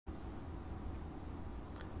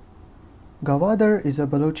Gwadar is a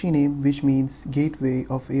Balochi name which means gateway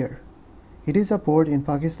of air. It is a port in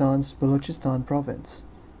Pakistan's Balochistan province.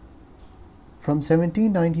 From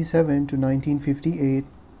 1797 to 1958,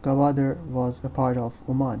 Gwadar was a part of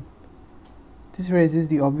Oman. This raises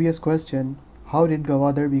the obvious question, how did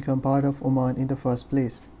Gwadar become part of Oman in the first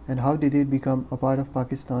place, and how did it become a part of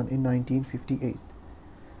Pakistan in 1958?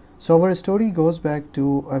 So our story goes back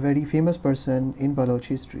to a very famous person in Baloch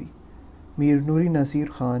history, Mir Nuri Nasir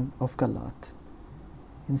Khan of Kalat.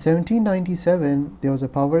 In 1797, there was a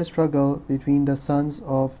power struggle between the sons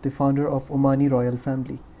of the founder of Omani royal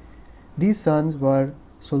family. These sons were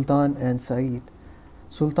Sultan and Said.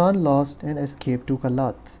 Sultan lost and escaped to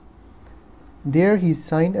Kalat. There he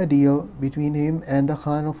signed a deal between him and the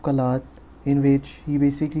Khan of Kalat, in which he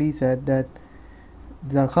basically said that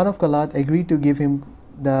the Khan of Kalat agreed to give him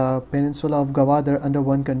the peninsula of Gwadar under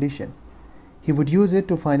one condition. He would use it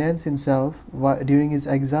to finance himself during his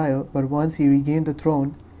exile, but once he regained the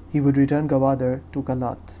throne, he would return Gwadar to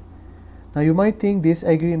Kalat. Now you might think this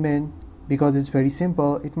agreement, because it's very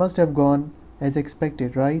simple, it must have gone as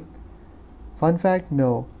expected, right? Fun fact,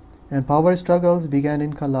 no. And power struggles began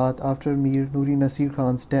in Kalat after Mir Nuri Nasir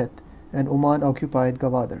Khan's death, and Oman occupied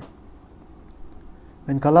Gwadar.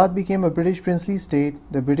 When Kalat became a British princely state,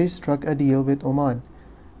 the British struck a deal with Oman.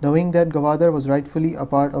 Knowing that Gwadar was rightfully a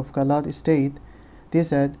part of Kalat state, they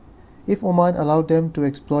said, if Oman allowed them to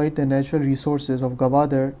exploit the natural resources of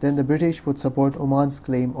Gwadar, then the British would support Oman's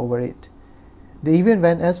claim over it. They even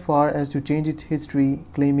went as far as to change its history,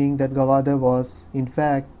 claiming that Gwadar was, in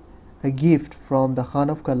fact, a gift from the Khan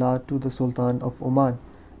of Kalat to the Sultan of Oman,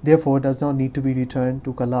 therefore does not need to be returned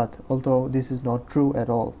to Kalat, although this is not true at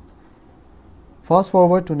all. Fast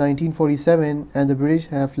forward to 1947, and the British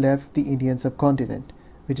have left the Indian subcontinent,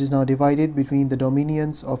 which is now divided between the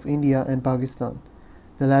dominions of India and Pakistan,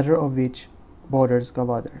 the latter of which borders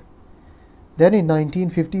Gwadar. Then in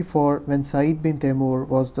 1954, when Said bin Taimur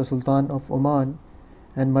was the Sultan of Oman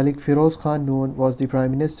and Malik Firoz Khan Noon was the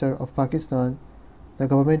Prime Minister of Pakistan, the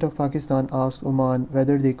government of Pakistan asked Oman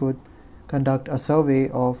whether they could conduct a survey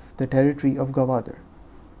of the territory of Gwadar.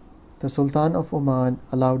 The Sultan of Oman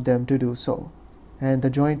allowed them to do so, and the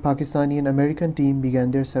joint Pakistani and American team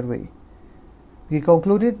began their survey. They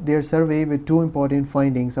concluded their survey with two important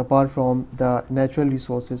findings apart from the natural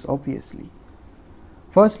resources, obviously.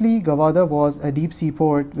 Firstly, Gwadar was a deep sea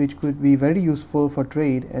port which could be very useful for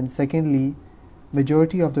trade, and secondly,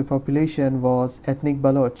 majority of the population was ethnic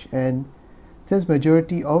Baloch, and since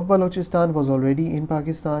majority of Balochistan was already in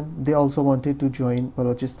Pakistan, they also wanted to join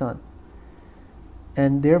Balochistan,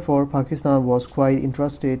 and therefore Pakistan was quite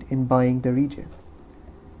interested in buying the region.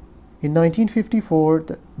 In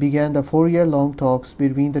 1954 began the 4-year-long talks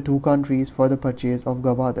between the two countries for the purchase of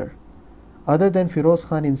Gwadar. Other than Firoz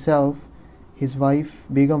Khan himself, his wife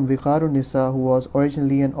Begum Viqarun-Nisa, who was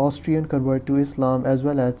originally an Austrian convert to Islam, as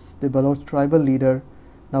well as the Baloch tribal leader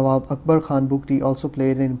Nawab Akbar Khan Bukti, also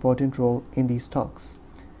played an important role in these talks.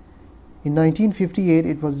 In 1958,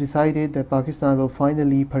 it was decided that Pakistan will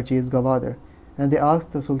finally purchase Gwadar, and they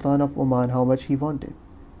asked the Sultan of Oman how much he wanted.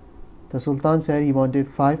 The Sultan said he wanted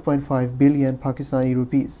 5.5 billion Pakistani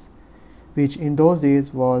rupees, which in those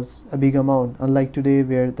days was a big amount, unlike today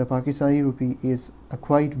where the Pakistani rupee is a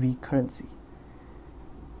quite weak currency.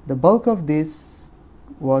 The bulk of this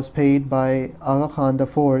was paid by Aga Khan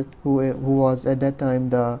IV, who was at that time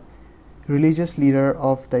the religious leader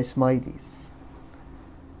of the Ismailis.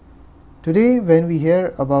 Today, when we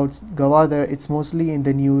hear about Gwadar, it's mostly in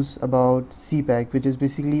the news about CPEC, which is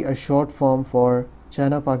basically a short form for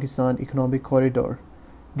China-Pakistan Economic Corridor.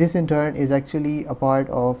 This in turn is actually a part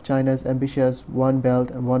of China's ambitious One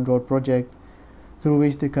Belt and One Road project, through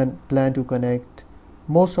which they plan to connect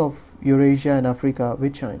most of Eurasia and Africa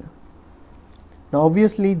with China. Now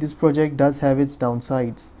obviously this project does have its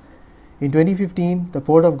downsides. In 2015, the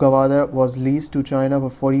port of Gwadar was leased to China for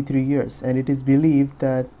 43 years, and it is believed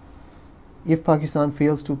that if Pakistan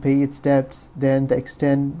fails to pay its debts, then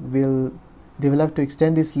they will have to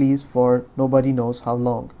extend this lease for nobody knows how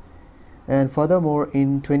long. And furthermore,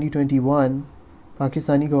 in 2021,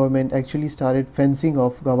 Pakistani government actually started fencing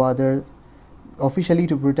off Gwadar officially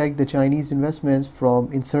to protect the Chinese investments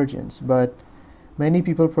from insurgents, but many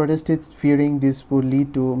people protested, fearing this would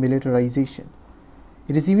lead to militarization.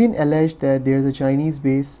 It is even alleged that there is a Chinese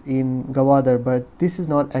base in Gwadar, but this is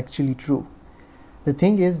not actually true. The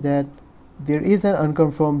thing is that there is an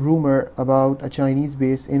unconfirmed rumor about a Chinese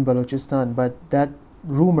base in Balochistan, but that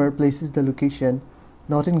rumor places the location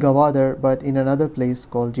not in Gwadar but in another place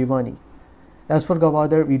called Jiwani. As for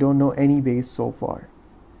Gwadar, we don't know any base so far.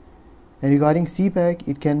 And regarding CPEC,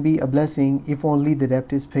 it can be a blessing if only the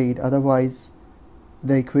debt is paid, otherwise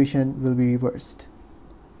the equation will be reversed.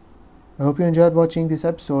 I hope you enjoyed watching this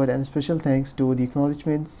episode, and special thanks to the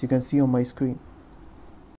acknowledgements you can see on my screen.